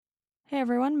Hey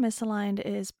everyone, Misaligned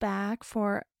is back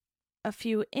for a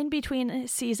few in-between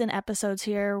season episodes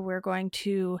here. We're going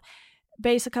to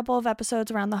base a couple of episodes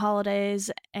around the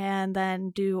holidays and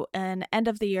then do an end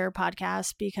of the year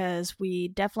podcast because we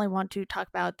definitely want to talk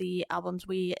about the albums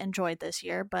we enjoyed this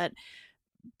year. But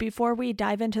before we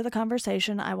dive into the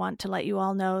conversation, I want to let you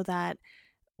all know that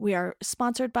we are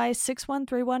sponsored by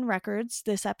 6131 Records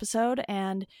this episode,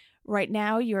 and right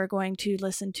now you're going to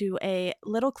listen to a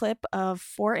little clip of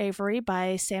For Avery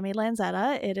by Sammy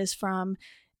Lanzetta. It is from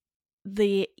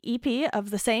the EP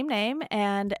of the same name,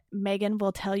 and Megan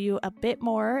will tell you a bit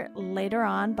more later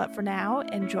on, but for now,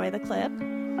 enjoy the clip.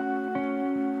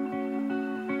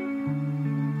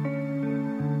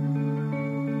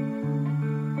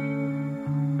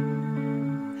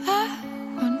 I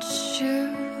want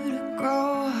you to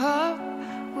grow up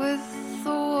with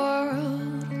the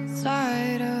world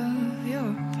inside of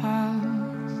your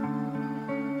palms,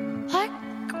 like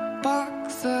a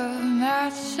box of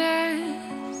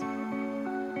matches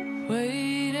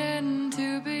waiting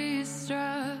to be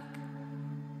struck,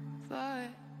 but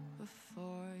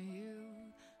before you.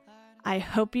 I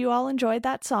hope you all enjoyed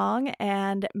that song,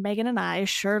 and Megan and I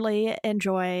surely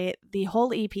enjoy the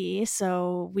whole EP,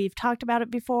 so we've talked about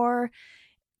it before.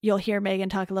 You'll hear Megan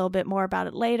talk a little bit more about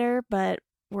it later, but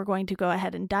we're going to go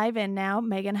ahead and dive in now.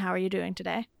 Megan, how are you doing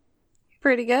today?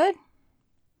 Pretty good.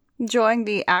 Enjoying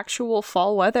the actual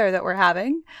fall weather that we're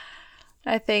having.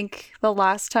 I think the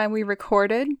last time we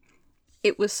recorded,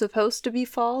 it was supposed to be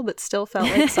fall, but still felt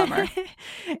like summer.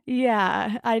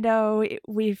 Yeah, I know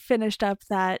we finished up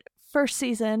that first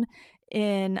season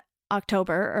in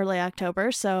early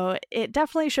October, so it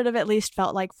definitely should have at least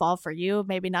felt like fall for you,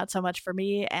 maybe not so much for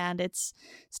me, and it's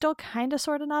still kind of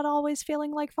sort of not always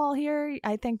feeling like fall here.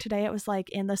 I think today it was like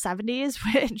in the 70s,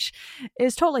 which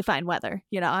is totally fine weather.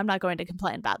 I'm not going to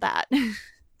complain about that.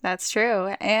 That's true.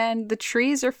 And the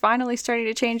trees are finally starting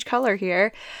to change color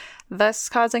here, thus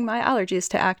causing my allergies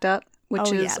to act up,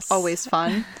 which is always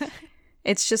fun.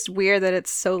 It's just weird that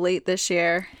it's so late this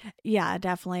year. Yeah,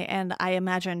 definitely. And I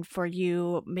imagine for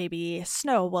you, maybe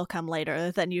snow will come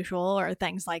later than usual or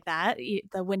things like that.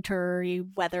 The wintry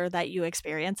weather that you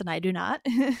experience, and I do not.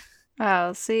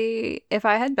 Oh, see, if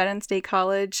I had been in State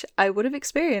College, I would have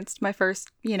experienced my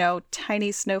first,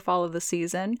 tiny snowfall of the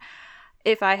season.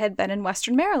 If I had been in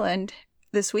Western Maryland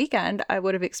this weekend, I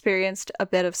would have experienced a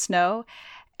bit of snow.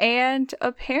 And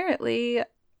apparently,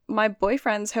 my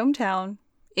boyfriend's hometown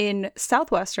in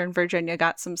southwestern Virginia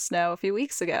got some snow a few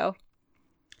weeks ago.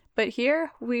 But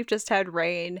here, we've just had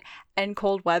rain and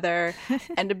cold weather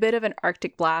and a bit of an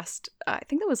Arctic blast. I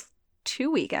think that was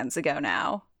 2 weekends ago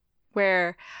now,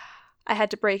 where I had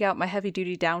to break out my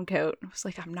heavy-duty down coat. I was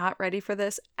like, I'm not ready for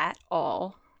this at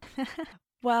all.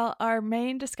 Well, our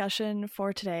main discussion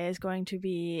for today is going to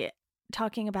be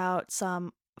talking about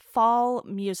some fall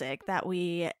music that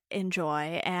we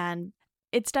enjoy. And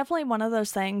it's definitely one of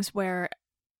those things where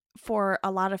for a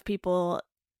lot of people,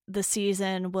 the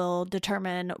season will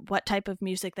determine what type of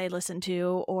music they listen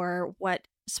to or what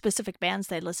specific bands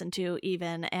they listen to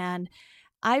even. And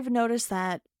I've noticed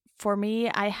that for me,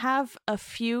 I have a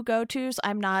few go-tos.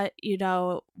 I'm not,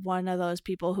 one of those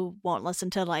people who won't listen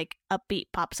to like upbeat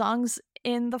pop songs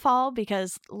in the fall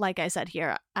because, like I said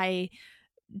here, I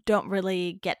don't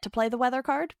really get to play the weather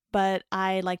card, but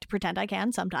I like to pretend I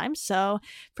can sometimes. So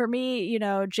for me,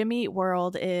 Jimmy Eat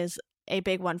World is a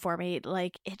big one for me.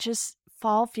 Like, it just,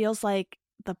 fall feels like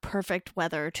the perfect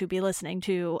weather to be listening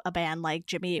to a band like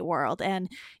Jimmy Eat World. And,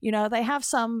 they have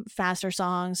some faster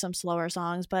songs, some slower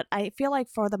songs, but I feel like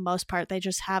for the most part, they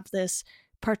just have this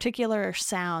particular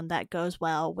sound that goes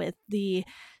well with the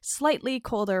slightly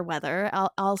colder weather.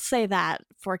 I'll say that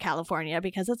for California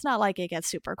because it's not like it gets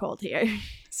super cold here.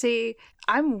 See,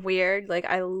 I'm weird. Like,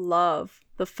 I love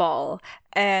the fall,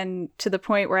 and to the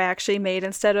point where I actually made,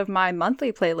 instead of my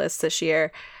monthly playlist this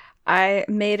year, I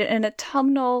made an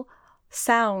autumnal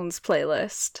sounds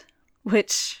playlist,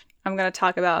 which I'm going to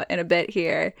talk about in a bit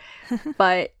here.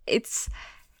 But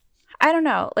I don't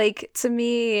know, like, to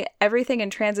me, Everything in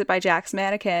Transit by Jack's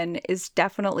Mannequin is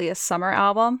definitely a summer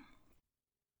album.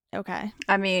 Okay.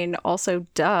 I mean, also,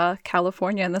 duh,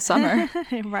 California in the summer.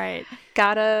 Right.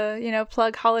 Gotta,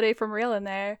 plug Holiday from Real in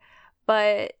there.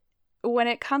 But when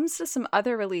it comes to some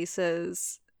other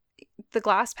releases, The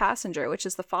Glass Passenger, which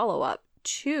is the follow-up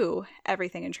to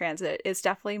Everything in Transit, is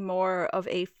definitely more of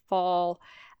a fall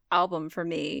album for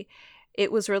me.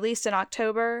 It was released in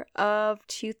October of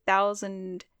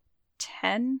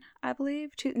 2010, I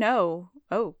believe. It's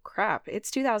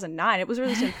 2009. It was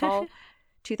released in fall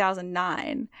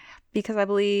 2009 because I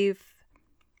believe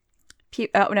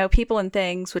People and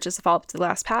Things, which is the follow-up to The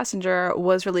Last Passenger,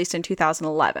 was released in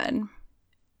 2011.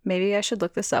 Maybe I should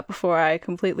look this up before I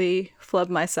completely flub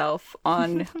myself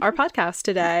on our podcast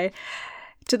today,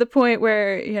 to the point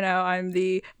where, I'm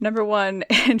the number one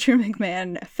Andrew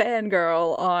McMahon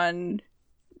fangirl on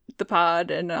the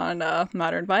pod and on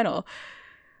Modern Vinyl.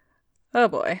 Oh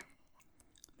boy.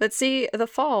 But see, the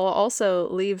fall also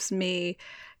leaves me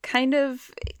kind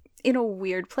of in a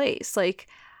weird place. Like,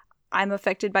 I'm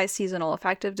affected by seasonal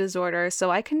affective disorder,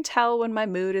 so I can tell when my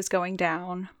mood is going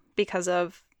down because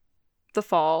of the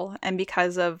fall and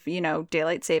because of,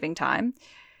 daylight saving time.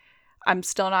 I'm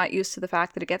still not used to the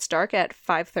fact that it gets dark at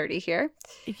 5:30 here.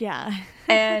 Yeah.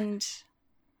 And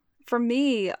for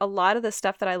me, a lot of the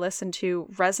stuff that I listen to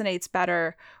resonates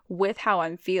better with how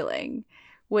I'm feeling,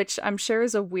 which I'm sure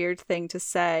is a weird thing to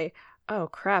say. Oh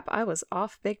crap, I was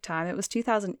off big time. It was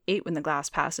 2008 when The Glass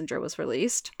Passenger was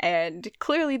released, and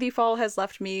clearly the fall has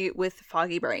left me with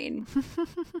foggy brain.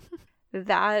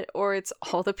 That, or it's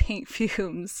all the paint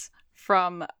fumes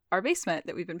from our basement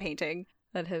that we've been painting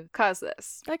that have caused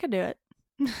this. I could do it.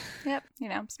 Yep,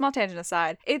 small tangent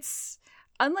aside. It's,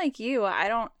 unlike you, I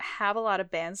don't have a lot of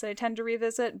bands that I tend to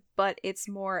revisit, but it's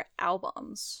more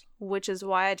albums, which is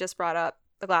why I just brought up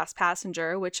The Glass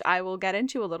Passenger, which I will get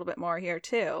into a little bit more here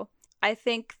too. I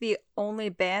think the only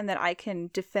band that I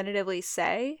can definitively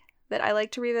say that I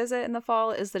like to revisit in the fall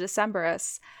is the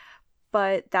Decemberists,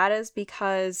 but that is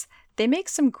because they make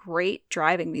some great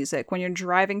driving music when you're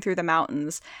driving through the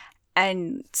mountains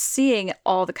and seeing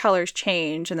all the colors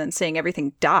change and then seeing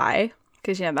everything die,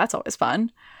 because, that's always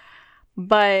fun.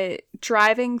 But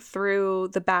driving through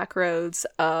the back roads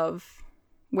of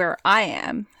where I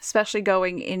am, especially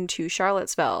going into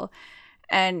Charlottesville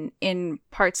and in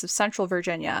parts of Central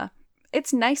Virginia,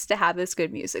 it's nice to have this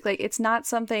good music. Like, it's not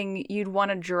something you'd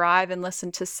want to drive and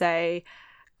listen to, say,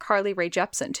 Carly Rae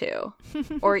Jepsen to,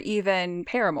 or even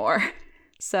Paramore.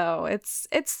 So it's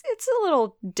a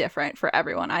little different for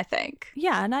everyone, I think.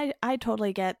 Yeah, and I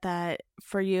totally get that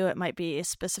for you it might be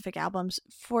specific albums.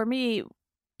 For me,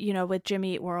 with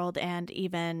Jimmy Eat World and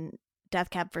even Death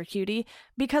Cab for Cutie,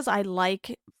 because I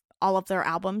like all of their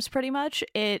albums pretty much,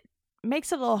 it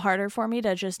makes it a little harder for me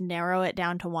to just narrow it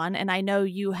down to one. And I know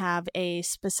you have a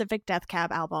specific Death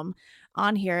Cab album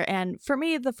on here. And for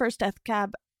me, the first Death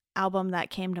Cab album that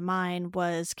came to mind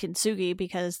was Kintsugi,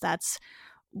 because that's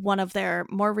one of their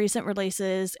more recent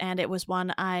releases, and it was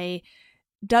one I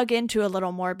dug into a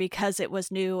little more because it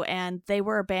was new, and they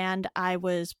were a band I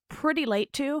was pretty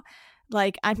late to.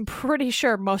 Like, I'm pretty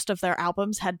sure most of their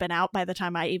albums had been out by the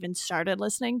time I even started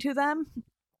listening to them.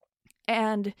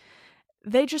 And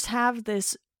they just have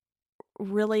this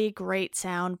really great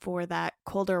sound for that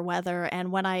colder weather.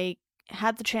 And when I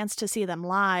had the chance to see them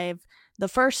live the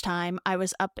first time, I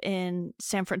was up in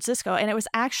San Francisco, and it was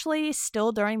actually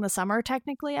still during the summer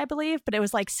technically, I believe, but it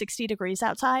was like 60 degrees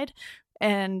outside.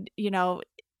 And,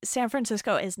 San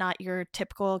Francisco is not your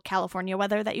typical California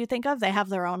weather that you think of. They have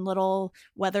their own little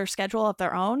weather schedule of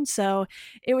their own. So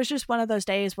it was just one of those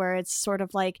days where it's sort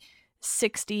of like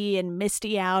 60 and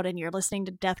misty out, and you're listening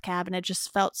to Death Cab, and it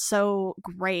just felt so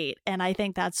great. And I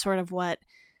think that's sort of what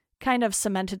kind of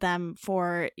cemented them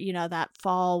for, that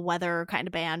fall weather kind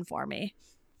of band for me.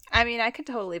 I mean, I could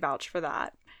totally vouch for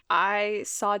that. I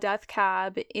saw Death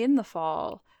Cab in the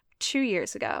fall 2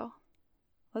 years ago.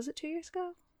 Was it 2 years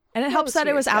ago? And it helps that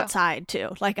it was outside too.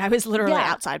 Like, I was literally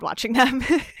outside watching them.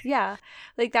 Yeah.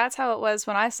 Like, that's how it was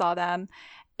when I saw them.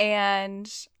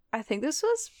 And I think this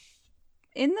was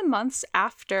in the months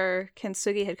after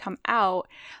Kintsugi had come out,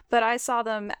 but I saw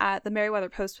them at the Merriweather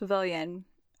Post Pavilion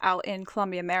out in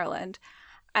Columbia, Maryland.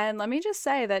 And let me just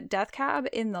say that Death Cab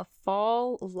in the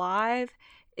fall live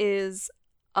is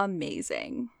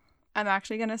amazing. I'm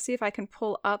actually going to see if I can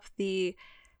pull up the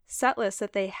set list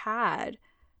that they had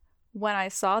when I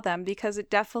saw them, because it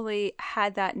definitely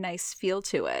had that nice feel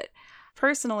to it.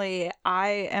 Personally,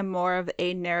 I am more of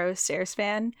a Narrow Stairs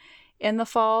fan in the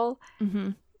fall,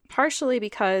 partially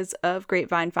because of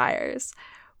Grapevine Fires,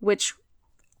 which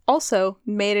also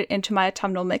made it into my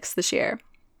autumnal mix this year.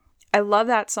 I love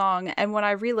that song, and when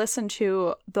I re-listened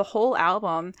to the whole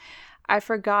album, I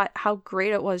forgot how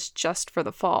great it was just for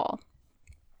the fall.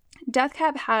 Death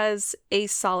Cab has a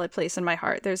solid place in my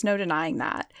heart, there's no denying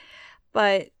that.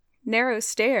 But Narrow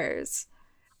Stairs,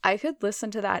 I could listen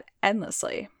to that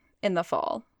endlessly in the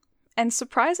fall. And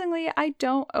surprisingly, I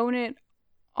don't own it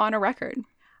on a record.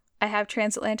 I have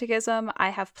Transatlanticism, I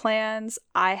have Plans,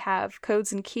 I have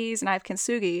Codes and Keys, and I have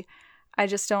Kintsugi. I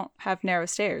just don't have Narrow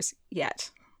Stairs yet.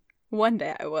 One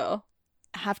day I will.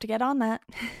 Have to get on that.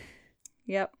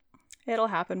 Yep. It'll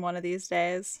happen one of these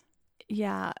days.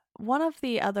 Yeah. One of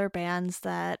the other bands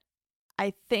that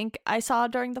I think I saw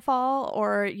during the fall,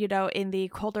 or, in the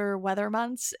colder weather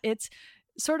months, it's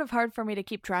sort of hard for me to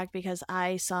keep track because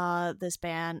I saw this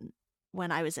band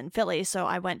when I was in Philly. So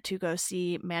I went to go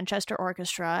see Manchester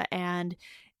Orchestra, and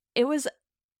it was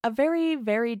a very,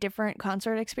 very different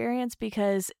concert experience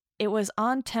because it was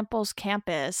on Temple's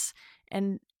campus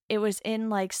and it was in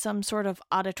like some sort of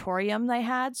auditorium they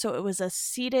had. So it was a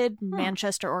seated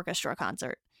Manchester Orchestra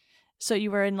concert. So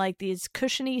you were in like these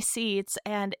cushiony seats,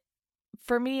 and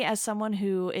for me, as someone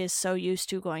who is so used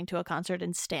to going to a concert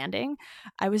and standing,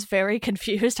 I was very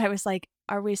confused. I was like,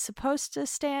 are we supposed to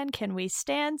stand? Can we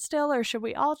stand still, or should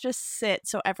we all just sit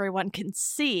so everyone can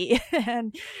see?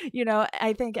 And,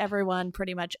 I think everyone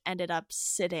pretty much ended up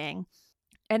sitting.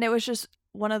 And it was just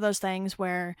one of those things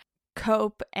where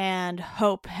Cope and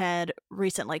Hope had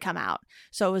recently come out.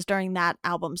 So it was during that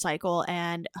album cycle,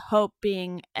 and Hope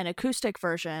being an acoustic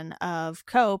version of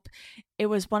Cope, it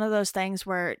was one of those things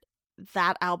where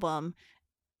that album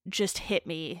just hit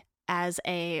me as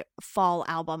a fall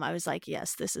album. I was like,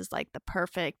 yes, this is like the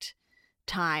perfect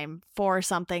time for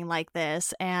something like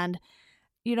this. And,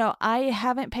 I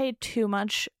haven't paid too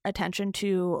much attention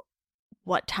to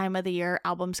what time of the year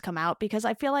albums come out because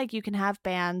I feel like you can have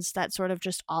bands that sort of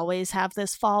just always have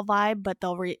this fall vibe, but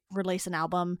they'll release an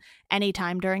album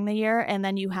anytime during the year. And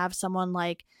then you have someone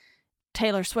like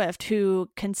Taylor Swift, who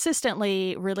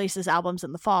consistently releases albums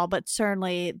in the fall, but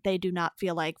certainly they do not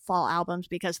feel like fall albums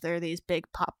because they're these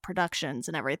big pop productions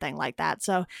and everything like that.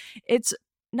 So it's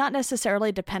not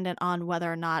necessarily dependent on whether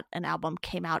or not an album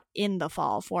came out in the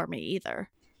fall for me either.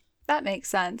 That makes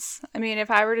sense. I mean,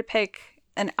 if I were to pick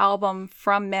an album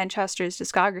from Manchester's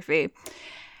discography,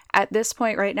 at this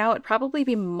point right now, it'd probably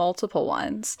be multiple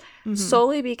ones,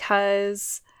 solely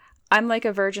because I'm like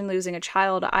a virgin losing a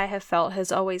child. I have felt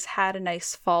has always had a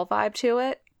nice fall vibe to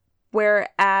it,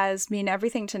 whereas Mean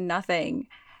Everything to Nothing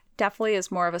definitely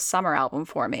is more of a summer album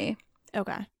for me.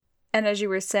 Okay. And as you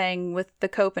were saying with the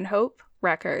Cope and Hope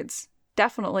records,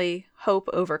 definitely Hope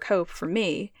over Cope for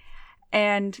me.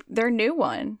 And their new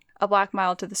one, A Black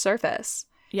Mile to the Surface,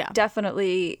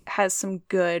 definitely has some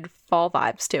good fall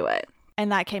vibes to it.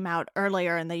 And that came out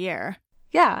earlier in the year.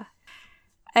 Yeah.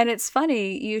 And it's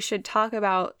funny you should talk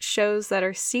about shows that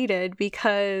are seated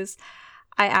because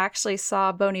I actually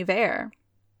saw Bon Iver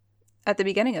at the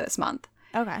beginning of this month.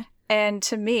 Okay. And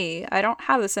to me, I don't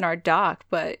have this in our doc,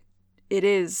 but it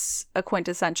is a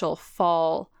quintessential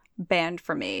fall band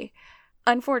for me.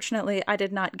 Unfortunately, I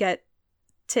did not get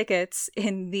tickets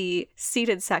in the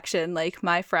seated section like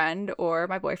my friend or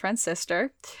my boyfriend's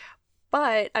sister.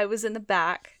 But I was in the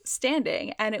back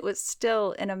standing, and it was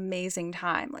still an amazing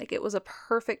time. Like, it was a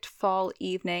perfect fall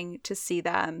evening to see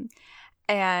them,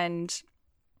 and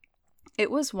it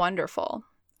was wonderful.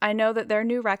 I know that their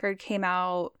new record came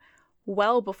out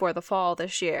well before the fall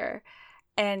this year,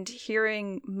 and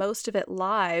hearing most of it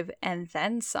live and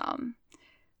then some,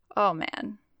 oh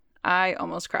man, I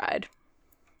almost cried.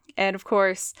 And of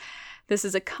course, this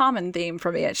is a common theme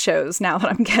for me at shows now that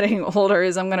I'm getting older,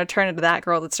 is I'm going to turn into that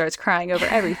girl that starts crying over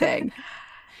everything.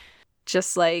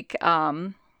 Just like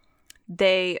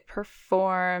they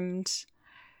performed,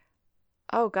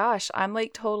 oh gosh, I'm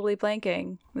like totally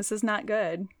blanking. This is not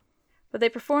good. But they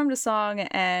performed a song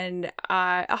and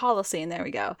a Holocene, there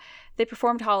we go. They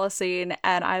performed Holocene,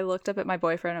 and I looked up at my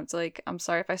boyfriend and I was like, I'm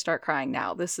sorry if I start crying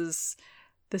now. This is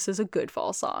a good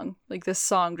fall song. Like, this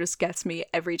song just gets me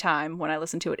every time when I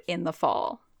listen to it in the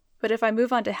fall. But if I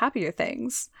move on to happier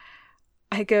things,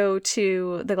 I go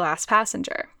to The Glass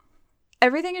Passenger.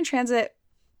 Everything in Transit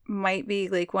might be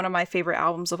like one of my favorite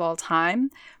albums of all time,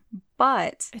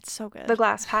 but it's so good. The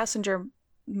Glass Passenger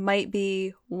might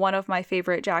be one of my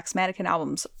favorite Jack's Mannequin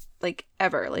albums like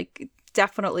ever. Like,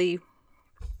 definitely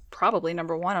probably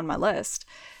number one on my list,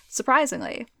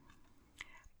 surprisingly.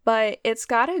 But it's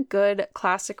got a good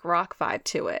classic rock vibe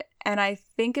to it. And I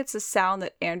think it's a sound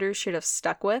that Andrew should have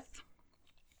stuck with.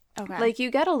 Okay. Like, you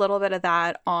get a little bit of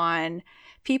that on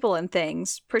People and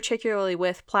Things, particularly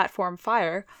with Platform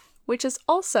Fire, which is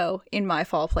also in my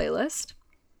fall playlist.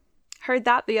 Heard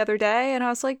that the other day and I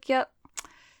was like, yep,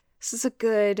 this is a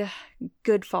good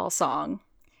fall song.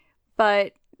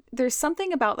 But there's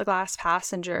something about The Glass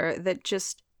Passenger that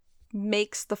just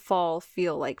makes the fall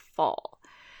feel like fall.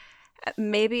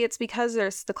 Maybe it's because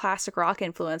there's the classic rock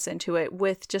influence into it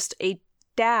with just a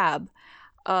dab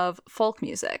of folk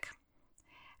music.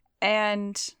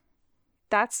 And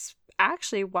that's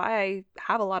actually why I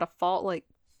have a lot of fall. Like,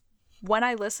 when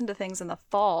I listen to things in the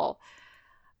fall,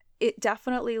 it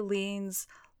definitely leans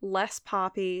less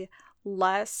poppy,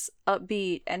 less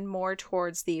upbeat, and more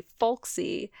towards the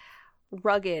folksy,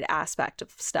 rugged aspect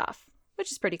of stuff,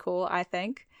 which is pretty cool, I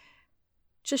think.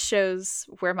 Just shows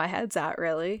where my head's at,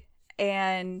 really.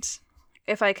 And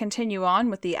if I continue on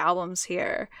with the albums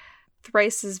here,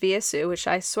 Thrice's Viesu, which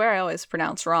I swear I always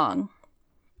pronounce wrong,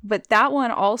 but that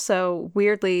one also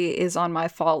weirdly is on my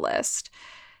fall list,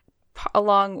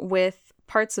 along with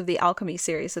parts of the Alchemy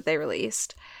series that they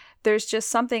released. There's just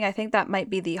something, I think that might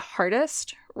be the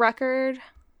hardest record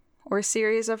or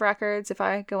series of records, if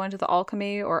I go into the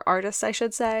Alchemy, or artists, I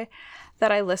should say,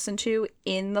 that I listen to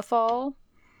in the fall.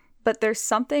 But there's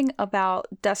something about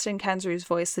Dustin Kensrue's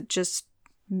voice that just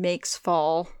makes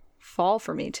fall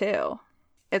for me too.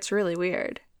 It's really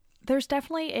weird. There's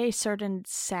definitely a certain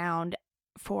sound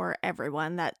for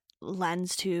everyone that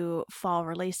lends to fall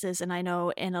releases, and I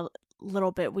know in a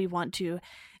little bit we want to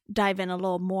dive in a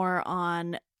little more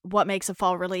on what makes a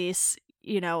fall release,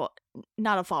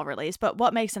 not a fall release, but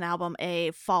what makes an album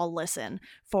a fall listen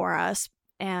for us.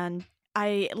 And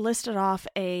I listed off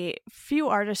a few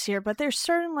artists here, but there's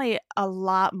certainly a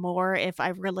lot more if I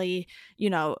really,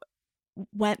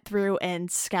 went through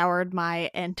and scoured my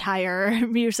entire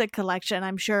music collection.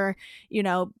 I'm sure,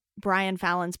 Brian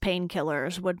Fallon's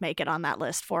Painkillers would make it on that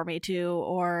list for me too,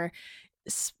 or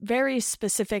very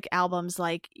specific albums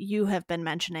like you have been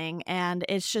mentioning. And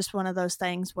it's just one of those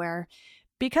things where,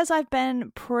 because I've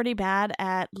been pretty bad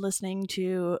at listening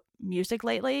to music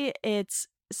lately, it's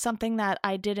something that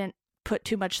I didn't put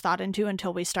too much thought into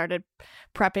until we started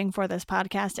prepping for this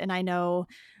podcast. And I know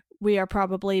we are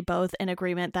probably both in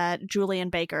agreement that Julian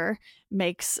Baker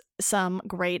makes some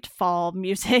great fall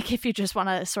music if you just want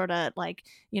to sort of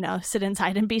sit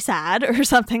inside and be sad or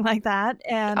something like that.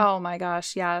 And oh my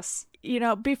gosh, yes.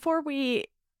 Before we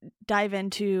dive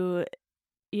into,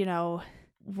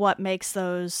 what makes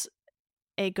those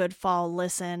a good fall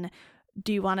listen,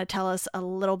 do you want to tell us a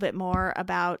little bit more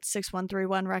about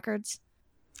 6131 Records?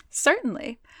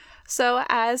 Certainly. So,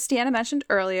 as Deanna mentioned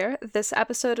earlier, this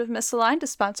episode of Misaligned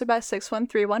is sponsored by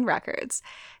 6131 Records.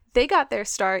 They got their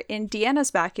start in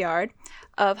Deanna's backyard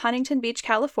of Huntington Beach,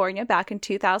 California back in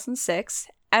 2006,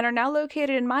 and are now located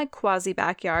in my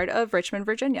quasi-backyard of Richmond,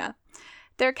 Virginia.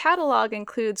 Their catalog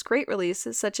includes great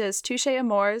releases such as Touche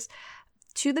Amours,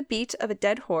 To the Beat of a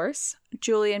Dead Horse,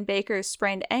 Julian Baker's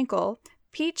Sprained Ankle,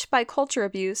 Peach by Culture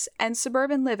Abuse, and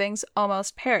Suburban Living's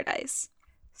Almost Paradise.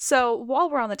 So, while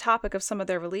we're on the topic of some of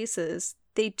their releases,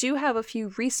 they do have a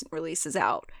few recent releases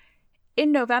out.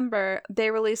 In November,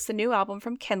 they released the new album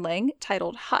from Kindling,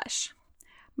 titled Hush.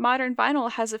 Modern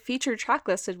Vinyl has a featured track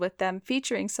listed with them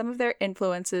featuring some of their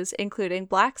influences, including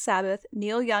Black Sabbath,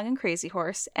 Neil Young and Crazy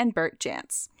Horse, and Bert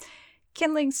Jansch.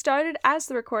 Kindling started as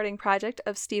the recording project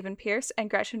of Stephen Pierce and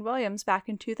Gretchen Williams back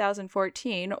in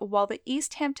 2014, while the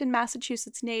East Hampton,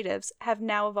 Massachusetts natives have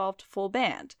now evolved to full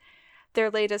band. Their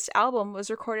latest album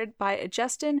was recorded by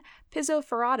Justin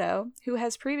Pizzoferrato, who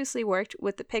has previously worked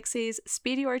with the Pixies,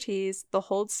 Speedy Ortiz, The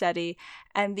Hold Steady,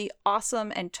 and the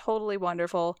awesome and totally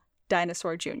wonderful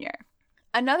Dinosaur Jr.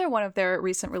 Another one of their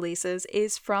recent releases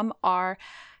is from our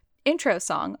intro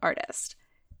song artist.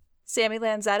 Sammy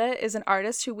Lanzetta is an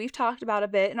artist who we've talked about a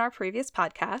bit in our previous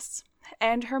podcasts,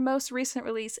 and her most recent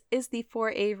release is the For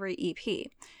Avery EP.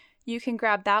 You can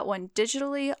grab that one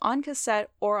digitally, on cassette,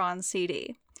 or on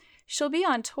CD. She'll be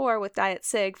on tour with Diet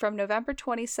Sig from November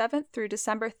 27th through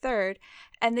December 3rd,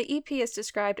 and the EP is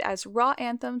described as raw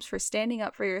anthems for standing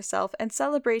up for yourself and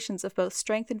celebrations of both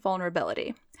strength and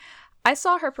vulnerability. I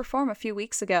saw her perform a few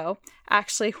weeks ago,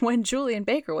 actually when Julian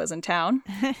Baker was in town,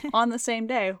 on the same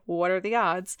day. What are the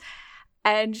odds?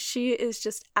 And she is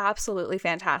just absolutely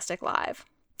fantastic live.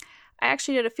 I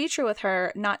actually did a feature with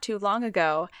her not too long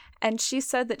ago, and she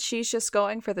said that she's just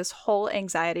going for this whole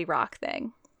anxiety rock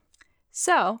thing.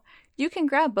 So, you can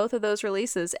grab both of those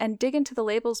releases and dig into the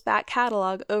label's back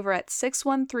catalog over at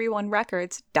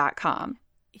 6131records.com.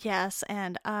 Yes,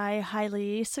 and I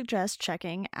highly suggest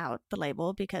checking out the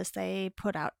label because they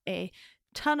put out a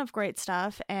ton of great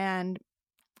stuff. And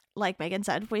like Megan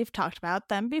said, we've talked about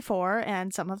them before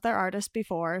and some of their artists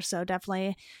before, so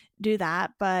definitely do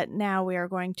that. But now we are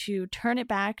going to turn it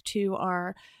back to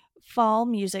our fall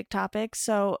music topic.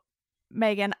 So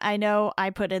Megan, I know I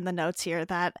put in the notes here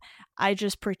that I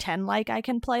just pretend like I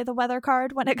can play the weather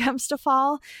card when it comes to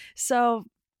fall. So,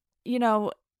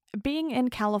 being in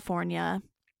California,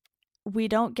 we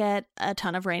don't get a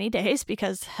ton of rainy days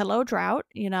because hello drought,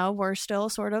 we're still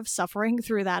sort of suffering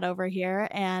through that over here.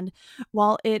 And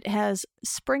while it has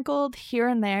sprinkled here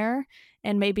and there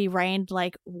and maybe rained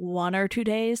like 1 or 2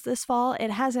 days this fall, it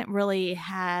hasn't really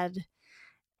had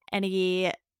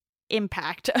any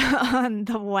impact on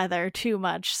the weather too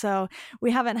much. So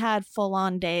we haven't had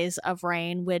full-on days of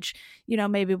rain, which,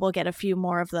 maybe we'll get a few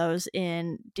more of those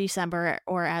in December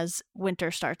or as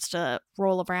winter starts to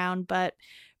roll around. But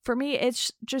for me,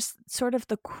 it's just sort of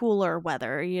the cooler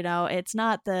weather. It's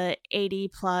not the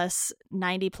 80 plus,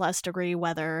 90 plus degree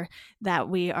weather that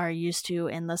we are used to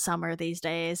in the summer these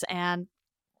days. And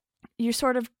you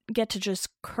sort of get to just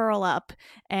curl up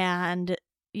and,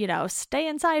 stay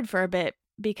inside for a bit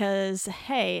because,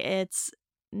 hey, it's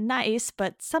nice,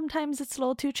 but sometimes it's a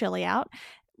little too chilly out,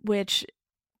 which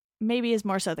maybe is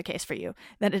more so the case for you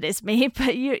than it is me,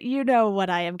 but you know what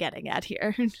I am getting at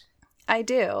here. I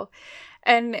do.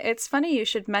 And it's funny you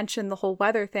should mention the whole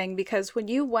weather thing, because when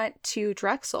you went to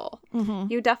Drexel,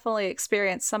 you definitely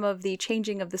experienced some of the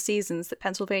changing of the seasons that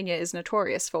Pennsylvania is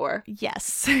notorious for.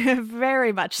 Yes,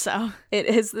 very much so. It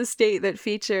is the state that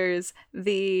features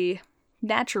the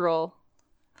natural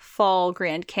fall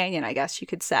Grand Canyon, I guess you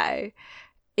could say,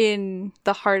 in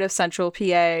the heart of central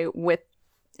PA with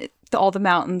all the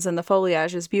mountains, and the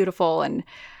foliage is beautiful, and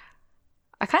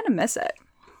I kind of miss it.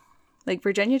 Like,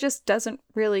 Virginia just doesn't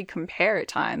really compare at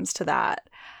times to that.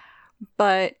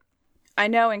 But I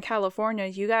know in California,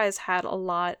 you guys had a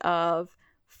lot of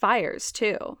fires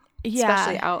too. Yeah.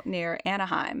 Especially out near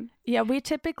Anaheim. Yeah, we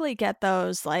typically get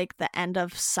those like the end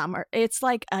of summer. It's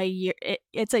like a year.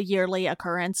 It's a yearly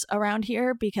occurrence around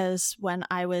here, because when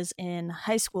I was in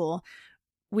high school,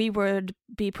 we would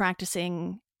be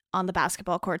practicing on the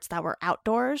basketball courts that were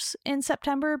outdoors in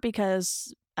September,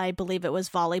 because I believe it was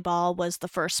volleyball was the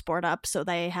first sport up, so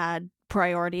they had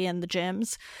priority in the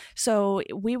gyms. So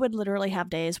we would literally have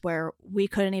days where we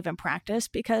couldn't even practice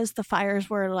because the fires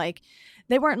were like,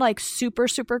 they weren't like super,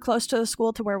 super close to the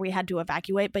school to where we had to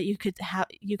evacuate, but you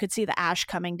could see the ash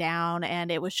coming down,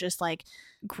 and it was just like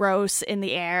gross in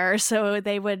the air. So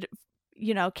they would,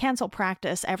 cancel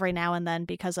practice every now and then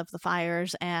because of the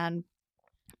fires. And,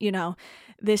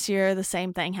 this year the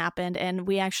same thing happened, and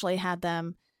we actually had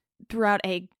them throughout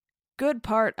a good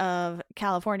part of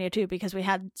California too, because we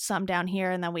had some down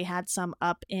here, and then we had some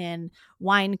up in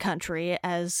wine country,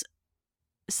 as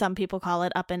some people call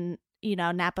it, up in,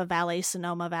 Napa Valley,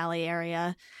 Sonoma Valley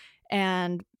area.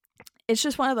 And it's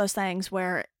just one of those things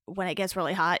where when it gets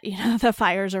really hot, the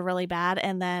fires are really bad.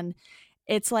 And then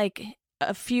it's like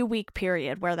a few week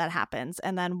period where that happens.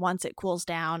 And then once it cools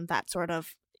down, that sort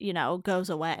of, goes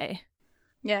away.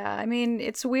 Yeah, I mean,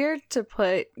 it's weird to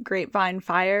put Grapevine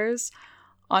Fires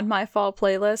on my fall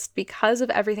playlist because of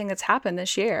everything that's happened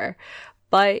this year,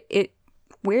 but it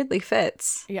weirdly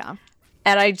fits. Yeah.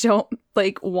 And I don't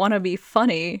want to be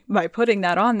funny by putting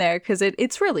that on there, because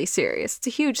it's really serious. It's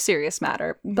a huge serious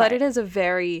matter, but It is a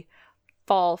very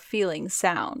fall feeling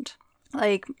sound.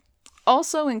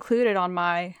 Also included on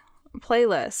my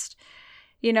playlist,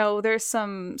 there's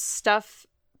some stuff.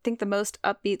 I think the most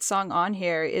upbeat song on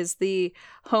here is the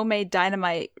Homemade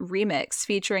Dynamite remix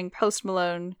featuring Post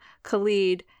Malone,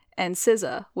 Khalid, and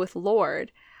SZA with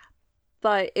Lorde.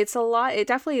 But it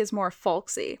definitely is more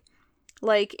folksy.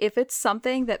 Like, if it's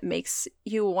something that makes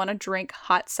you want to drink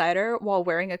hot cider while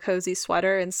wearing a cozy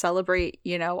sweater and celebrate,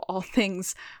 all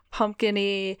things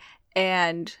pumpkin-y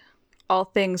and all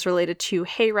things related to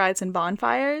hay rides and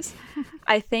bonfires,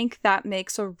 I think that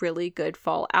makes a really good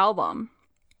fall album.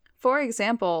 For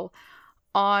example,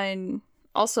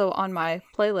 also on my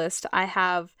playlist, I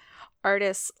have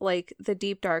artists like The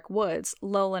Deep Dark Woods,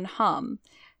 Lowland Hum,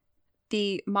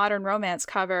 the Modern Romance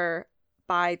cover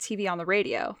by TV on the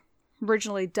Radio,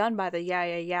 originally done by the Yeah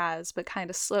Yeah Yeahs, but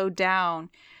kind of slowed down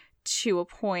to a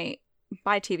point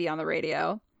by TV on the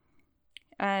Radio.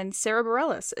 And Sarah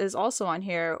Bareilles is also on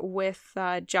here with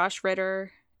Josh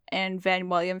Ritter and Van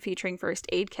William featuring First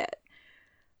Aid Kit.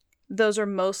 Those are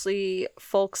mostly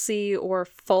folksy or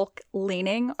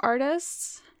folk-leaning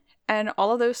artists, and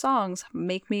all of those songs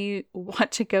make me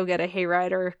want to go get a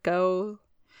hayride or go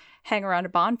hang around a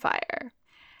bonfire.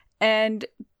 And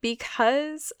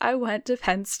because I went to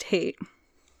Penn State,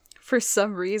 for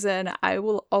some reason, I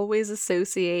will always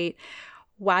associate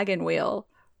Wagon Wheel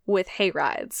with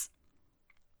hayrides.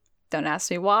 Don't ask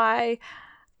me why.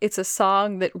 It's a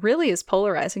song that really is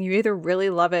polarizing. You either really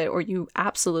love it or you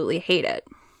absolutely hate it.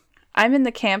 I'm in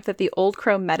the camp that the Old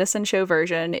Crow Medicine Show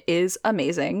version is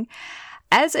amazing,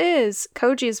 as is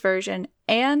Koji's version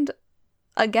and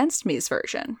Against Me's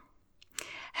version.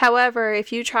 However,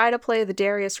 if you try to play the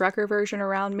Darius Rucker version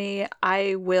around me,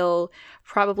 I will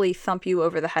probably thump you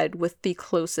over the head with the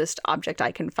closest object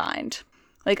I can find.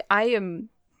 I am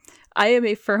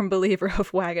a firm believer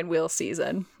of Wagon Wheel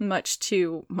Season, much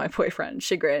to my boyfriend's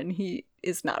chagrin. He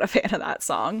is not a fan of that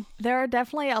song. There are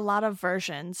definitely a lot of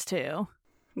versions, too.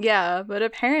 Yeah, but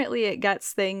apparently it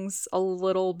gets things a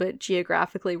little bit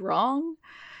geographically wrong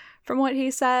from what he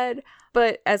said.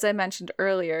 But as I mentioned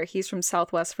earlier, he's from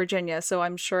Southwest Virginia, so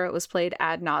I'm sure it was played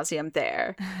ad nauseum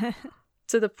there.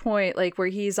 to the point like where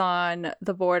he's on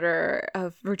the border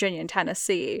of Virginia and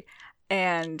Tennessee,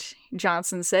 and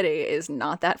Johnson City is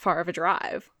not that far of a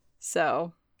drive.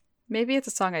 So maybe it's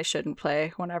a song I shouldn't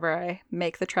play whenever I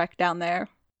make the trek down there.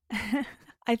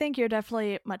 I think you're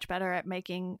definitely much better at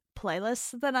making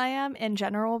playlists than I am in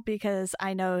general, because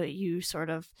I know you sort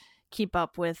of keep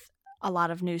up with a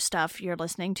lot of new stuff you're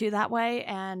listening to that way.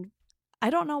 And I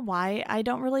don't know why I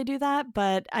don't really do that,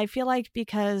 but I feel like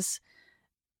because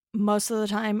most of the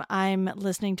time I'm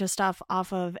listening to stuff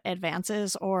off of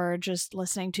advances or just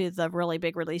listening to the really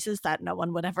big releases that no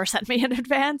one would ever send me in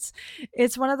advance,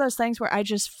 it's one of those things where I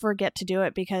just forget to do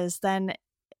it, because then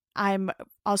I'm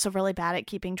also really bad at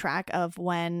keeping track of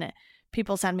when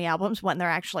people send me albums, when they're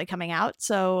actually coming out.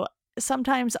 So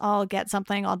sometimes I'll get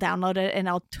something, I'll download it, and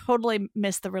I'll totally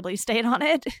miss the release date on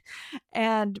it.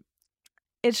 And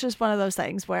it's just one of those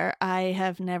things where I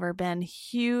have never been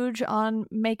huge on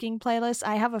making playlists.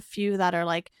 I have a few that are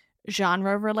like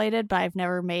genre related, but I've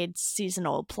never made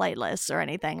seasonal playlists or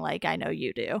anything like I know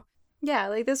you do. Yeah,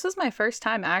 like this was my first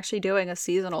time actually doing a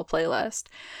seasonal playlist.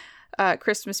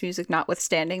 Christmas music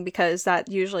notwithstanding, because that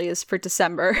usually is for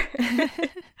December.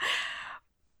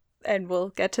 And we'll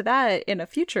get to that in a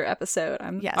future episode.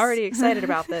 I'm already excited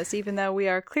about this, even though we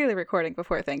are clearly recording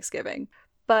before Thanksgiving.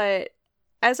 But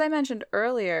as I mentioned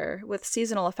earlier, with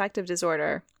seasonal affective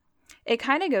disorder, it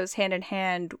kind of goes hand in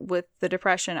hand with the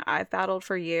depression I've battled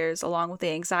for years, along with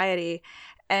the anxiety.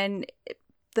 And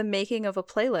the making of a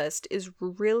playlist is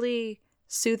really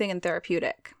soothing and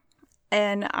therapeutic.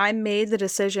 And I made the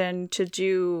decision to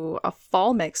do a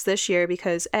fall mix this year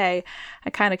because I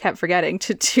kind of kept forgetting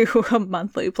to do a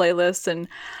monthly playlist, and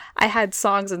I had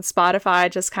songs in Spotify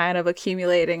just kind of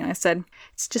accumulating. I said,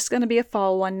 it's just going to be a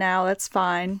fall one now. That's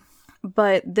fine.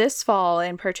 But this fall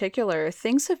in particular,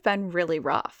 things have been really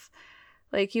rough.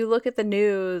 Like, you look at the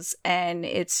news and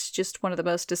it's just one of the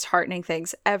most disheartening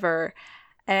things ever.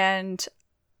 And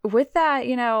with that,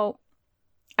 you know,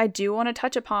 I do want to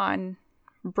touch upon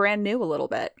brand new a little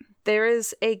bit. There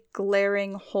is a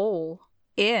glaring hole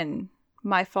in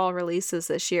my fall releases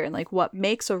this year, and like what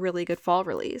makes a really good fall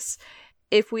release.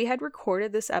 If we had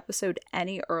recorded this episode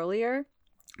any earlier,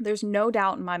 there's no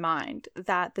doubt in my mind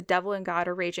that The Devil and God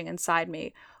Are Raging Inside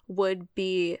Me would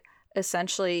be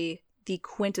essentially the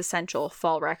quintessential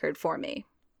fall record for me.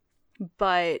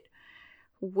 But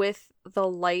with the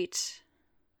light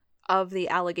of the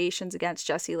allegations against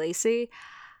Jesse Lacey,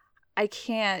 I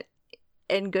can't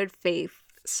in good faith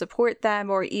support them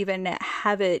or even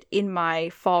have it in my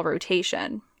fall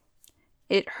rotation.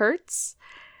 It hurts,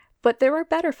 but there are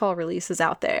better fall releases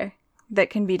out there that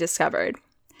can be discovered.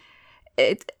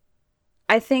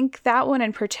 I think that one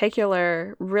in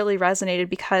particular really resonated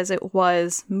because it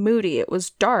was moody, it was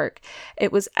dark,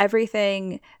 it was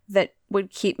everything that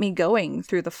would keep me going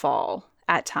through the fall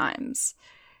at times.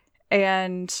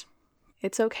 And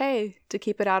it's okay to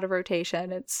keep it out of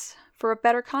rotation. It's for a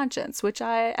better conscience, which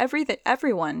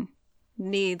everyone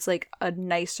needs, like a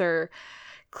nicer,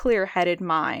 clear-headed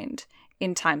mind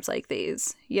in times like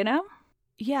these, you know?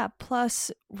 Yeah,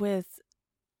 plus with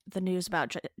the news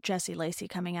about Jesse Lacey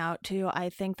coming out too, I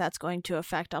think that's going to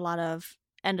affect a lot of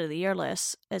end of the year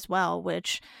lists as well,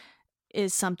 which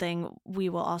is something we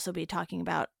will also be talking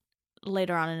about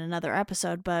later on in another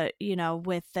episode. But, you know,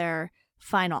 with their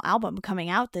final album coming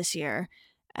out this year,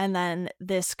 and then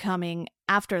this coming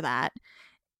after that,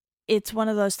 it's one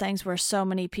of those things where so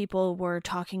many people were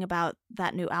talking about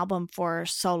that new album for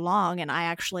so long, and I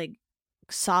actually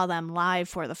saw them live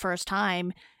for the first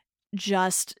time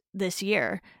just this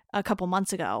year, a couple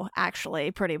months ago,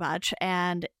 actually, pretty much.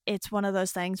 And it's one of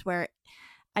those things where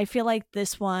I feel like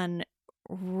this one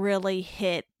really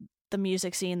hit the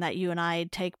music scene that you and I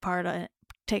take part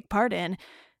in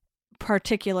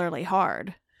particularly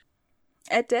hard.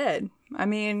 It did. I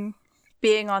mean,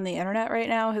 being on the internet right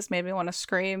now has made me want to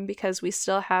scream, because we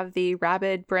still have the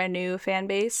rabid brand new fan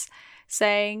base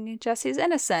saying Jesse's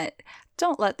innocent.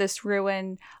 Don't let this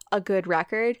ruin a good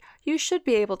record. You should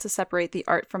be able to separate the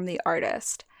art from the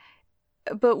artist.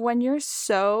 But when you're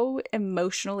so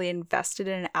emotionally invested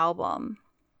in an album,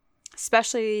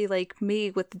 especially like me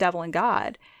with The Devil and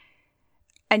God,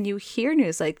 and you hear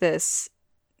news like this,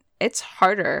 it's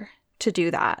harder to do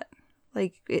that.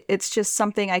 Like, it's just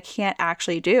something I can't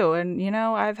actually do. And, you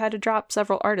know, I've had to drop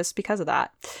several artists because of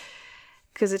that.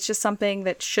 Because it's just something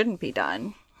that shouldn't be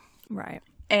done. Right.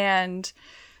 And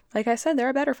like I said, there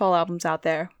are better fall albums out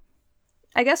there.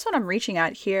 I guess what I'm reaching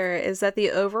at here is that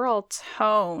the overall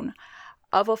tone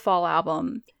of a fall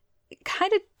album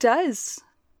kind of does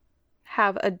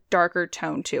have a darker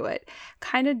tone to it.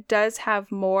 Kind of does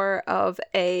have more of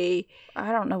a,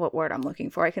 I don't know what word I'm looking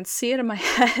for. I can see it in my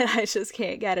head. I just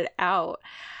can't get it out.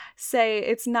 Say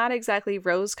it's not exactly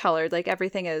rose colored like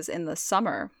everything is in the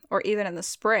summer or even in the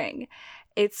spring.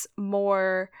 It's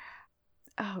more,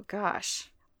 oh gosh.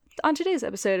 On today's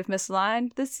episode of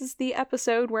Misaligned, this is the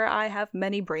episode where I have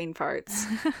many brain farts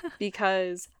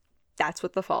because that's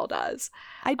what the fall does.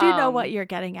 I do know what you're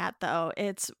getting at, though.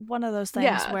 It's one of those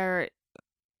things where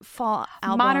fall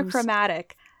albums...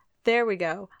 Monochromatic. There we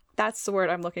go. That's the word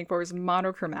I'm looking for, is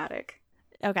monochromatic.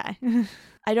 Okay.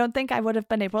 I don't think I would have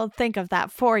been able to think of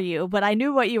that for you, but I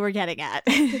knew what you were getting at.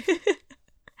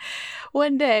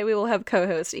 One day we will have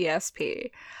co-host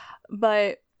ESP.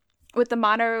 But with the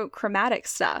monochromatic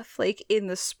stuff, like in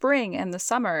the spring and the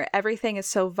summer, everything is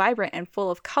so vibrant and full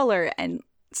of color, and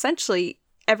essentially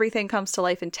everything comes to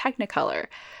life in Technicolor.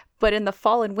 But in the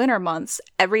fall and winter months,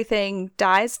 everything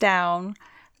dies down.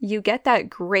 You get that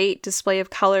great display of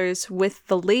colors with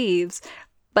the leaves,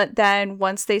 but then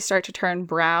once they start to turn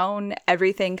brown,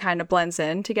 everything kind of blends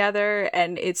in together,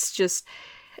 and it's just,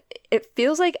 it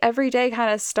feels like every day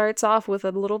kind of starts off with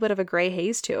a little bit of a gray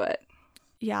haze to it.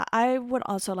 Yeah, I would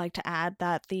also like to add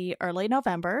that the early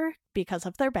November, because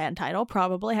of their band title,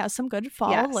 probably has some good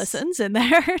fall listens in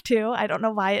there too. I don't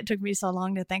know why it took me so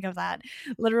long to think of that.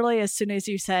 Literally, as soon as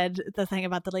you said the thing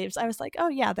about the leaves, I was like, oh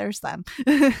yeah, there's them.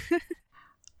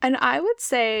 And I would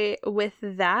say with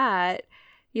that,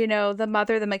 you know, The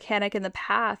Mother, the Mechanic, and the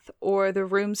Path, or The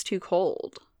Room's Too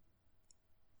Cold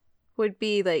would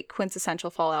be like quintessential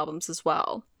fall albums as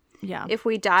well. Yeah. If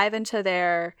we dive into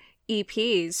their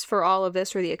EPs for all of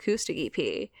this, or the acoustic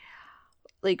EP,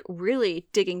 like really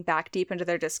digging back deep into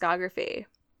their discography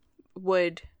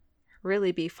would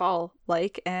really be fall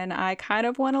like, and I kind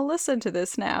of want to listen to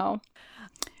this now.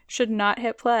 Should not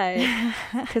hit play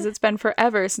because it's been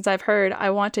forever since I've heard I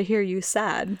Want to Hear You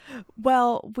Sad.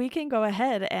 Well, we can go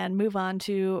ahead and move on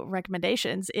to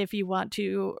recommendations if you want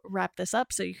to wrap this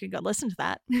up so you can go listen to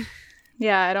that.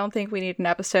 Yeah, I don't think we need an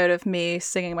episode of me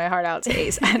singing my heart out to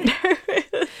Ace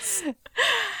Enders.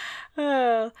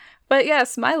 But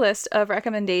yes, my list of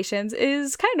recommendations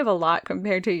is kind of a lot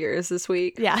compared to yours this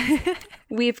week. Yeah.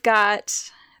 We've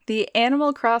got the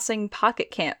Animal Crossing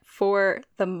Pocket Camp for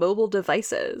the mobile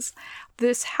devices.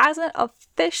 This hasn't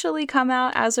officially come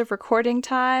out as of recording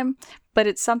time, but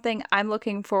it's something I'm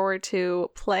looking forward to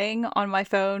playing on my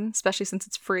phone, especially since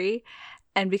it's free,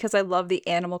 and because I love the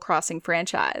Animal Crossing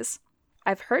franchise.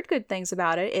 I've heard good things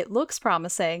about it. It looks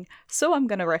promising, so I'm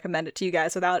going to recommend it to you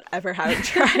guys without ever having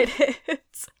tried it.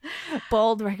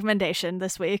 Bold recommendation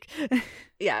this week.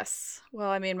 Yes. Well,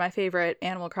 I mean, my favorite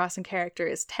Animal Crossing character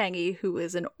is Tangy, who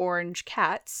is an orange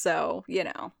cat, so, you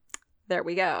know, there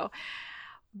we go.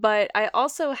 But I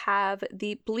also have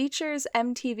the Bleachers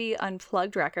MTV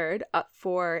Unplugged record up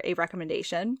for a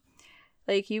recommendation.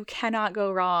 Like, you cannot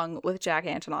go wrong with Jack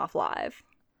Antonoff live.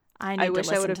 I wish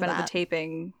I would have been at the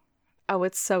taping. Oh,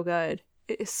 it's so good.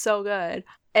 It is so good.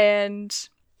 And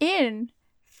in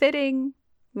fitting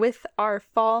with our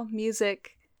fall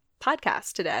music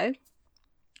podcast today,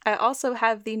 I also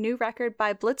have the new record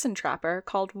by Blitzen Trapper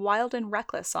called Wild and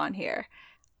Reckless on here.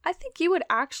 I think you would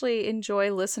actually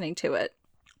enjoy listening to it.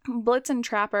 Blitzen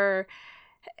Trapper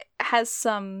has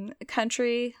some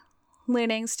country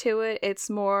leanings to it. It's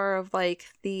more of like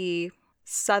the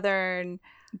southern,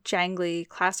 jangly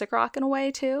classic rock in a way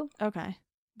too. Okay.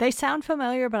 They sound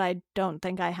familiar, but I don't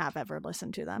think I have ever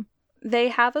listened to them. They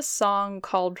have a song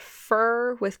called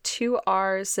Fur with 2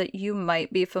 R's that you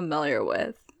might be familiar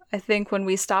with. I think when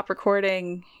we stop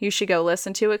recording, you should go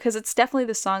listen to it because it's definitely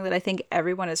the song that I think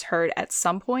everyone has heard at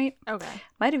some point. Okay.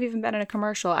 Might have even been in a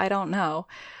commercial. I don't know.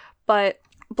 But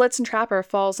Blitzen Trapper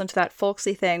falls into that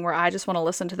folksy thing where I just want to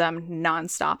listen to them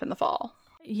nonstop in the fall.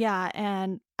 Yeah,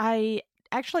 and I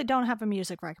actually don't have a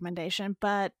music recommendation,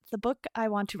 but the book I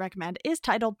want to recommend is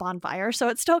titled Bonfire, so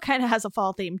it still kind of has a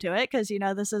fall theme to it because, you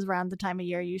know, this is around the time of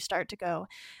year you start to go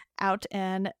out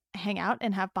and hang out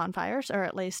and have bonfires, or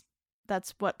at least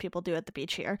that's what people do at the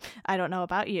beach here. I don't know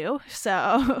about you,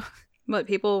 so... What,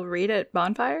 people read at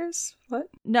bonfires? What?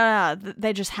 No,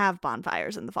 they just have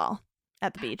bonfires in the fall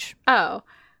at the beach. Oh,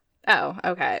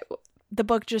 okay. The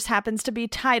book just happens to be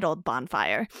titled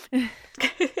Bonfire.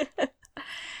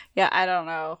 Yeah, I don't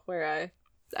know where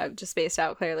I'm just spaced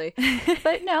out clearly.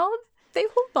 But no, they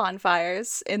hold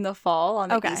bonfires in the fall on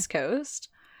the East Coast.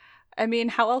 I mean,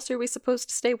 how else are we supposed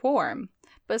to stay warm?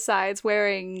 Besides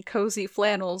wearing cozy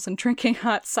flannels and drinking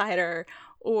hot cider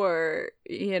or,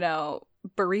 you know,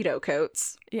 burrito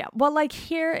coats. Yeah. Well, like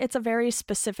here, it's a very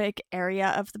specific area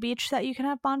of the beach that you can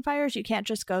have bonfires. You can't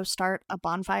just go start a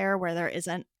bonfire where there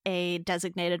isn't a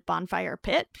designated bonfire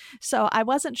pit. So I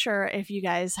wasn't sure if you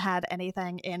guys had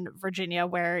anything in Virginia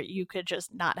where you could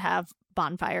just not have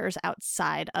bonfires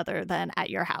outside other than at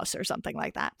your house or something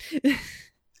like that.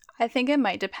 I think it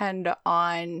might depend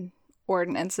on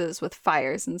ordinances with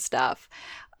fires and stuff.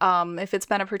 If it's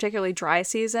been a particularly dry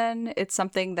season, it's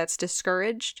something that's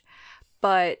discouraged.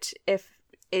 But if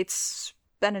it's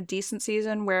been a decent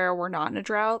season where we're not in a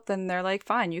drought, then they're like,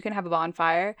 fine, you can have a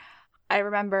bonfire. I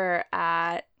remember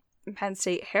at Penn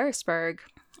State Harrisburg,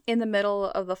 in the middle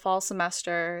of the fall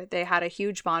semester, they had a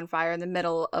huge bonfire in the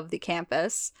middle of the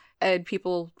campus, and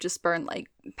people just burned like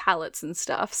pallets and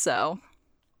stuff. So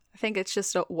I think it's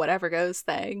just a whatever goes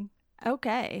thing.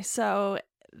 Okay, so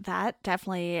that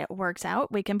definitely works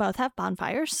out. We can both have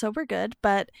bonfires, so we're good.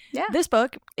 But Yeah. This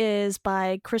book is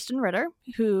by Kristen Ritter,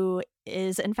 who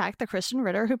is in fact the Kristen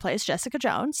Ritter who plays Jessica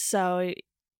Jones. So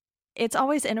it's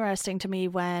always interesting to me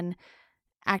when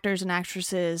actors and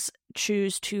actresses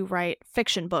choose to write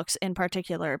fiction books in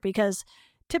particular, because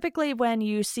typically when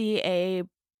you see a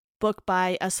book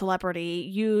by a celebrity,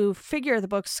 you figure the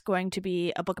book's going to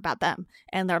be a book about them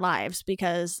and their lives,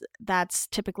 because that's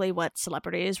typically what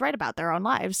celebrities write about, their own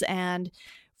lives. And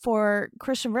for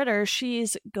Kristen Ritter,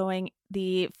 she's going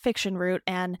the fiction route,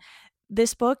 and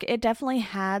this book, it definitely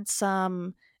had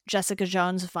some Jessica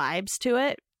Jones vibes to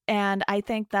it, and I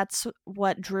think that's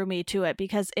what drew me to it,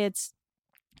 because it's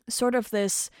sort of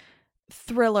this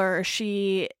thriller.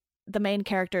 The main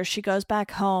character, she goes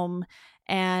back home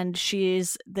and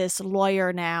she's this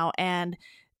lawyer now, and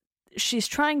she's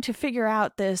trying to figure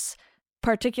out this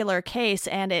particular case,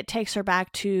 and it takes her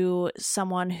back to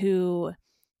someone who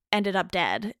ended up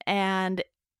dead. And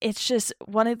it's just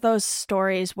one of those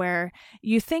stories where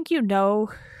you think you know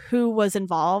who was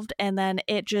involved, and then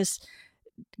it just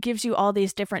gives you all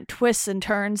these different twists and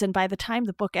turns, and by the time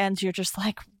the book ends, you're just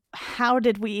like, how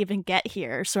did we even get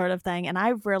here, sort of thing. And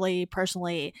I really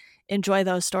personally enjoy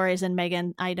those stories. And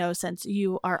Megan, I know since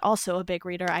you are also a big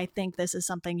reader, I think this is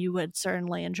something you would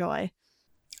certainly enjoy.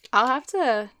 I'll have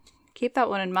to keep that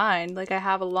one in mind. Like, I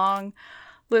have a long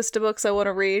list of books I want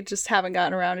to read, just haven't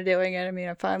gotten around to doing it. I mean,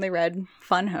 I finally read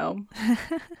Fun Home,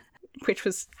 which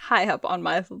was high up on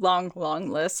my long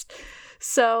list.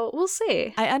 So we'll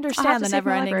see. I understand the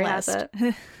never-ending list.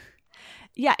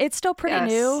 Yeah, it's still pretty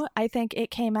new. I think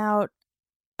it came out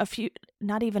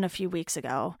not even a few weeks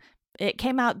ago. It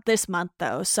came out this month,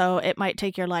 though, so it might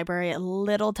take your library a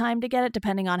little time to get it,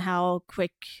 depending on how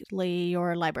quickly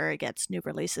your library gets new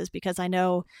releases. Because I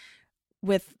know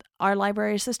with our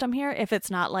library system here, if it's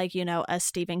not like, a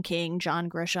Stephen King, John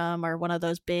Grisham, or one of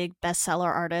those big bestseller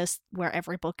artists where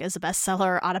every book is a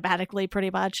bestseller automatically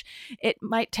pretty much, it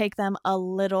might take them a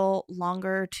little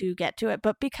longer to get to it.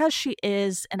 But because she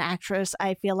is an actress,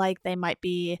 I feel like they might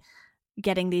be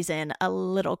getting these in a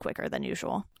little quicker than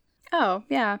usual. Oh,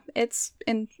 yeah. It's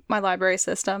in my library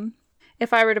system.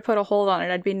 If I were to put a hold on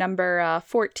it, I'd be number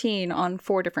 14 on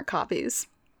 4 different copies.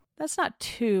 That's not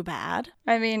too bad.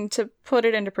 I mean, to put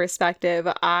it into perspective,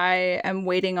 I am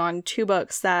waiting on 2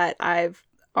 books that I've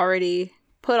already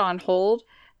put on hold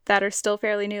that are still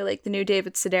fairly new, like the new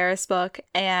David Sedaris book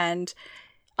and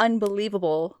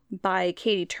Unbelievable by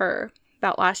Katie Tur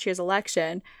about last year's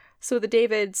election. So the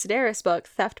David Sedaris book,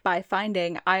 Theft by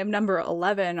Finding, I am number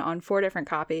 11 on 4 different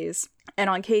copies. And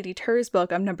on Katie Tur's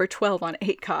book, I'm number 12 on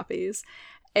 8 copies.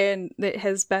 And it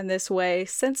has been this way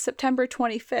since September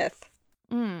 25th.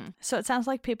 So it sounds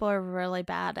like people are really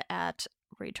bad at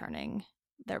returning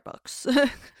their books.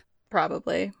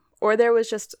 Probably. Or there was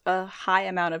just a high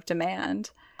amount of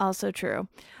demand. Also true.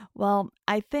 Well,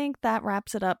 I think that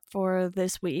wraps it up for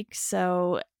this week.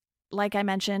 So like I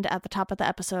mentioned at the top of the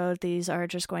episode, these are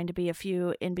just going to be a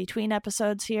few in-between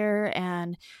episodes here.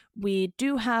 And we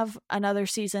do have another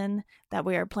season that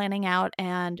we are planning out.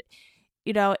 And,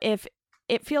 if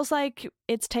it feels like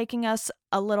it's taking us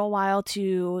a little while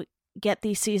to get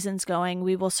these seasons going,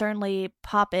 we will certainly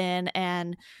pop in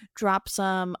and drop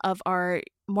some of our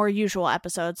more usual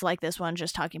episodes like this one,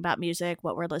 just talking about music,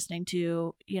 what we're listening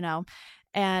to,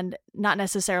 and not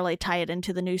necessarily tie it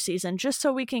into the new season, just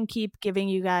so we can keep giving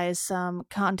you guys some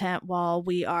content while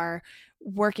we are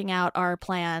working out our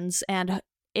plans. And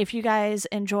if you guys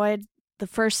enjoyed the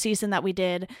first season that we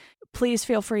did, please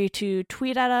feel free to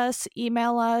tweet at us,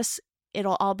 email us.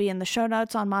 It'll all be in the show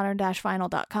notes on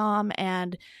modern-vinyl.com.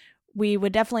 And we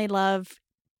would definitely love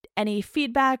any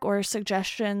feedback or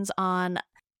suggestions on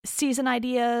season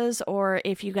ideas, or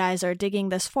if you guys are digging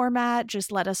this format,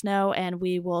 just let us know, and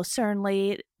we will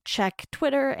certainly check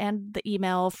Twitter and the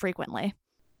email frequently.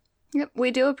 Yep,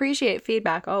 we do appreciate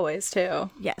feedback always, too.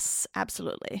 Yes,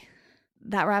 absolutely.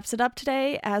 That wraps it up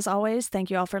today. As always, thank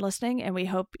you all for listening, and we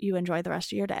hope you enjoy the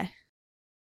rest of your day.